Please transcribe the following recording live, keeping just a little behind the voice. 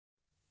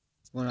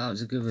Well, that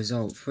was a good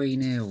result.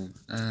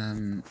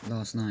 3-0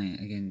 last night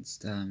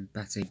against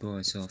BATE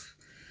Borisov.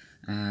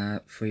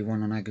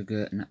 3-1 on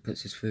aggregate, and that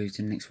puts us through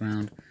to the next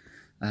round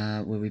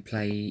where we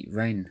play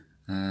Rennes.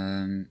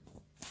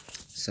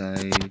 So,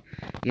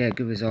 yeah,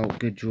 good result,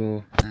 good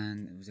draw,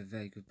 and it was a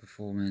very good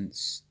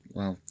performance.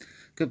 Well,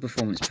 good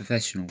performance,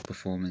 professional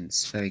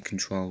performance, very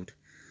controlled.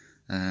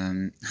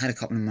 Had a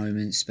couple of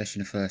moments,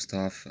 especially in the first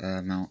half.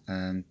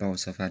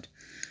 Borisov had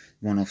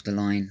one off the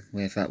line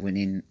where if that went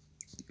in,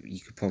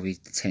 the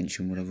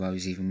tension would have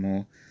rose even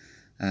more.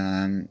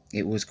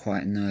 It was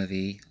quite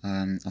nervy.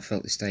 I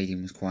felt the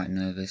stadium was quite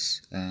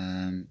nervous.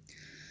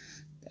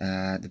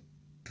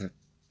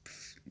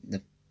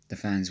 The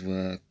fans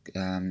were,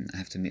 I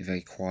have to admit,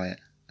 very quiet.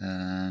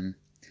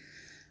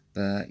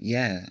 But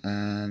yeah,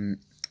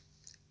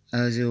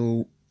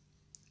 Ozil,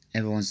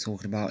 everyone's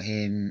talking about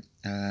him.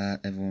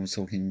 Everyone was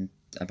talking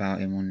about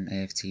him on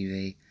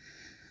AFTV.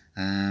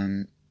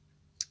 And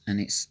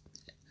it's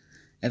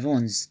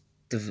everyone's.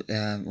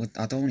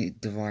 I don't want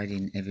it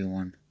dividing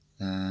everyone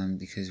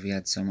because we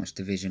had so much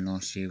division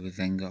last year with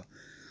Wenger.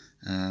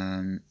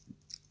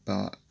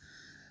 But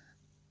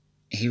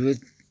he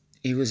was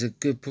a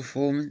good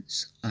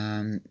performance.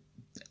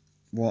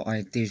 What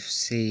I did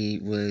see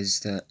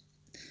was that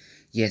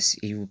yes,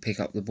 he would pick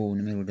up the ball in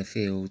the middle of the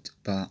field,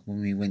 but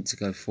when we went to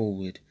go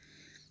forward,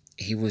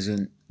 he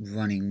wasn't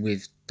running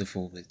with the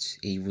forwards.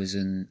 He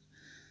wasn't,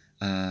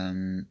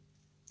 from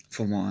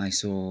what I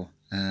saw,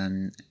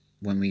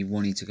 when we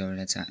wanted to go and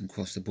attack and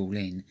cross the ball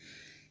in,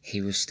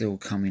 he was still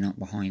coming up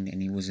behind,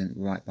 and he wasn't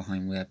right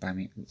behind where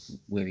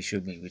he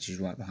should be, which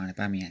is right behind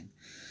Aubameyang.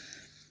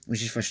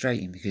 Which is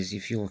frustrating because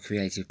if you're a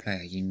creative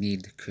player, you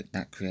need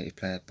that creative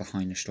player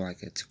behind the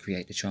striker to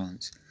create the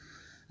chance.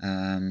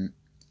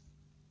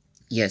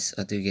 Yes,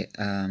 I do get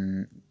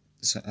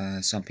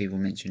some people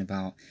mention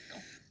about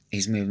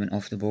his movement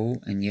off the ball,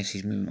 and yes,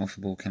 his movement off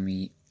the ball can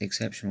be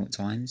exceptional at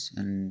times,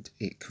 and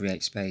it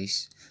creates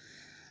space.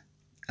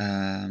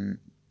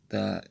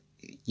 But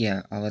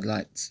yeah, I would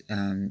like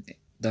to,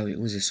 though it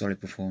was a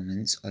solid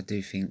performance, I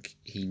do think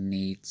he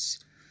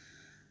needs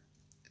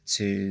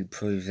to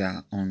prove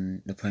that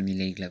on the Premier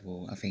League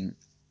level. I think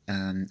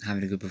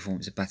having a good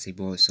performance at BATE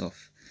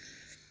Borisov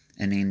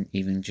and then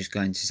even just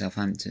going to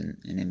Southampton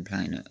and then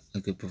playing a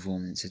good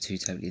performance are two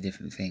totally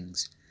different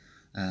things.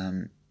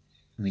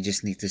 We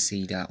just need to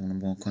see that on a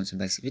more constant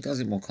basis. If it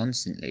does it more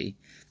constantly,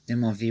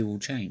 then my view will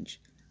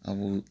change. I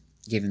will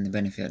give him the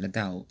benefit of the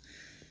doubt.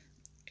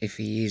 If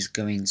he is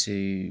going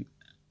to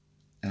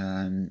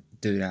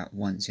do that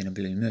once in a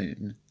blue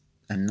moon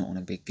and not on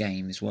a big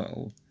game as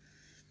well,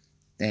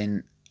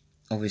 then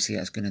obviously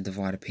that's going to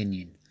divide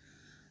opinion.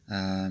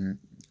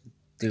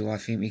 Do I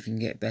think we can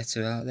get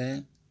better out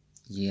there?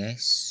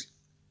 Yes,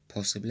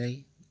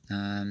 possibly.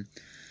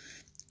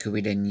 Could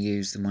we then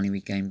use the money we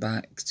gain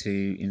back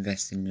to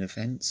invest in the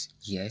defence?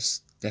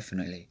 Yes,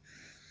 definitely.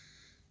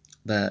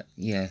 But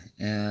yeah,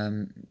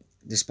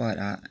 despite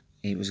that,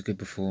 it was a good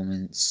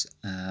performance.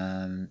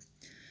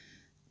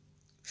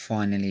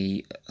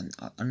 Finally,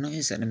 I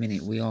noticed at the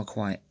minute we are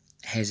quite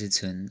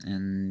hesitant,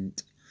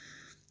 and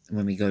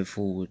when we go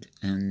forward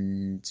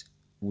and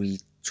we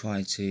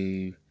try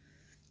to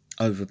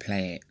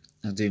overplay it.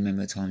 I do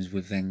remember times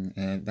with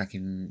back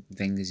in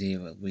Wenger's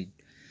era, we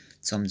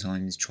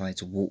sometimes try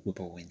to walk the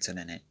ball into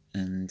the net,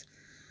 and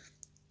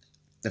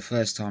the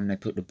first time they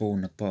put the ball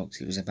in the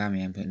box, it was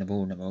Aubameyang putting the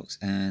ball in the box,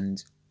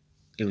 and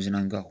it was an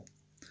own goal.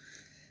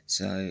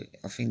 So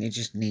I think they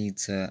just need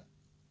to,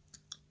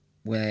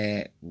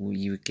 where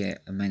you would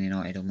get a Man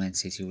United or Man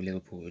City or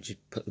Liverpool, just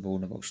put the ball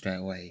in the box straight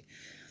away.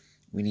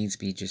 We need to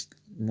be just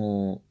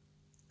more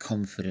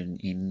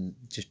confident in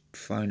just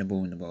throwing the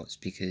ball in the box,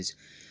 because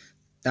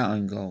that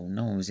own goal,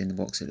 no one was in the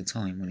box at the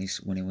time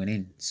when it went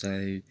in.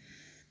 So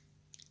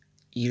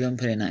you don't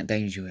put it in that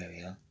danger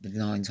area, but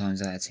 9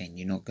 times out of 10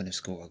 you're not going to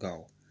score a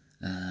goal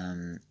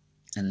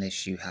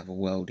unless you have a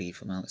worldie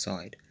from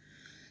outside.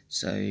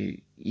 So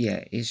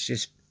yeah, it's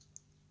just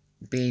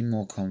being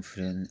more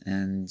confident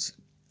and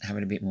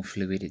having a bit more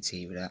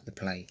fluidity without the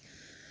play.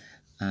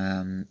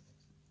 And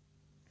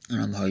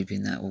I'm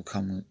hoping that will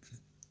come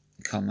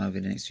over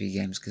the next few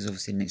games, because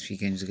obviously the next few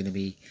games are going to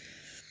be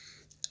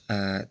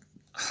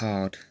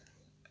hard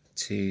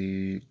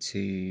to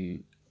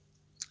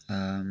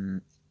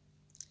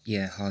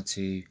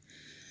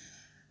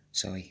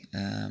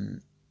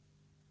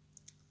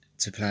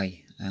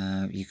play.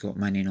 You've got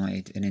Man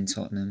United and then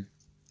Tottenham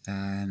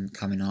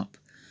coming up,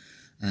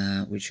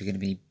 which are going to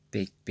be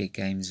big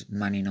games.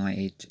 Man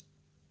United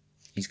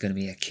is going to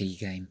be a key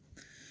game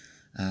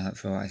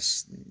for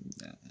us.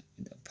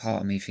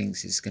 Part of me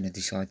thinks it's going to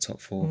decide top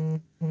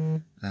 4.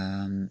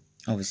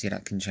 Obviously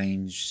that can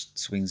change,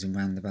 swings and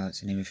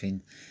roundabouts and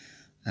everything.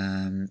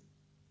 I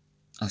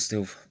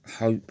still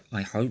hope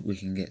we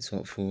can get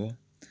top 4.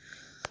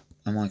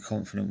 Am I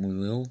confident we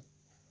will?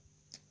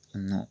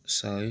 I'm not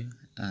so.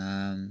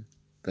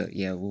 But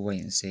yeah, we'll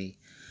wait and see.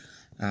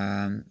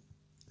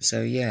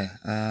 So yeah,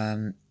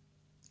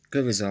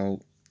 good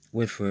result.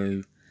 We're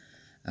through.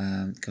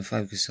 Can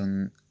focus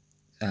on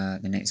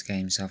the next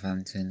game,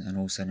 Southampton, and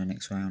also the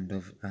next round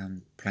of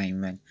playing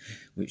Rennes,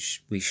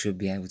 which we should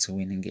be able to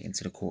win and get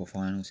into the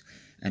quarterfinals,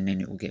 and then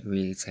it will get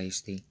really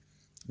tasty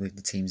with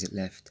the teams that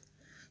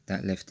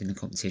left in the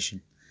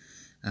competition.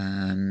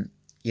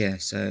 Yeah,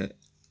 so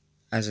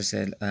as I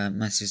said,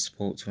 massive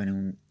support to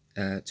anyone,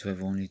 to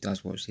everyone who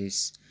does watch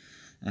this.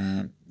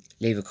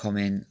 Leave a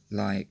comment,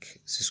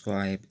 like,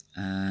 subscribe,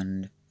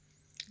 and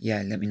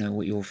yeah, let me know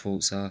what your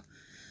thoughts are.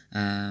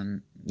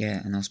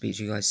 Yeah, and I'll speak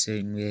to you guys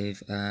soon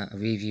with a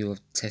review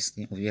of the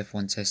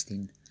F1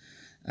 testing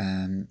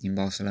in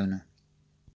Barcelona.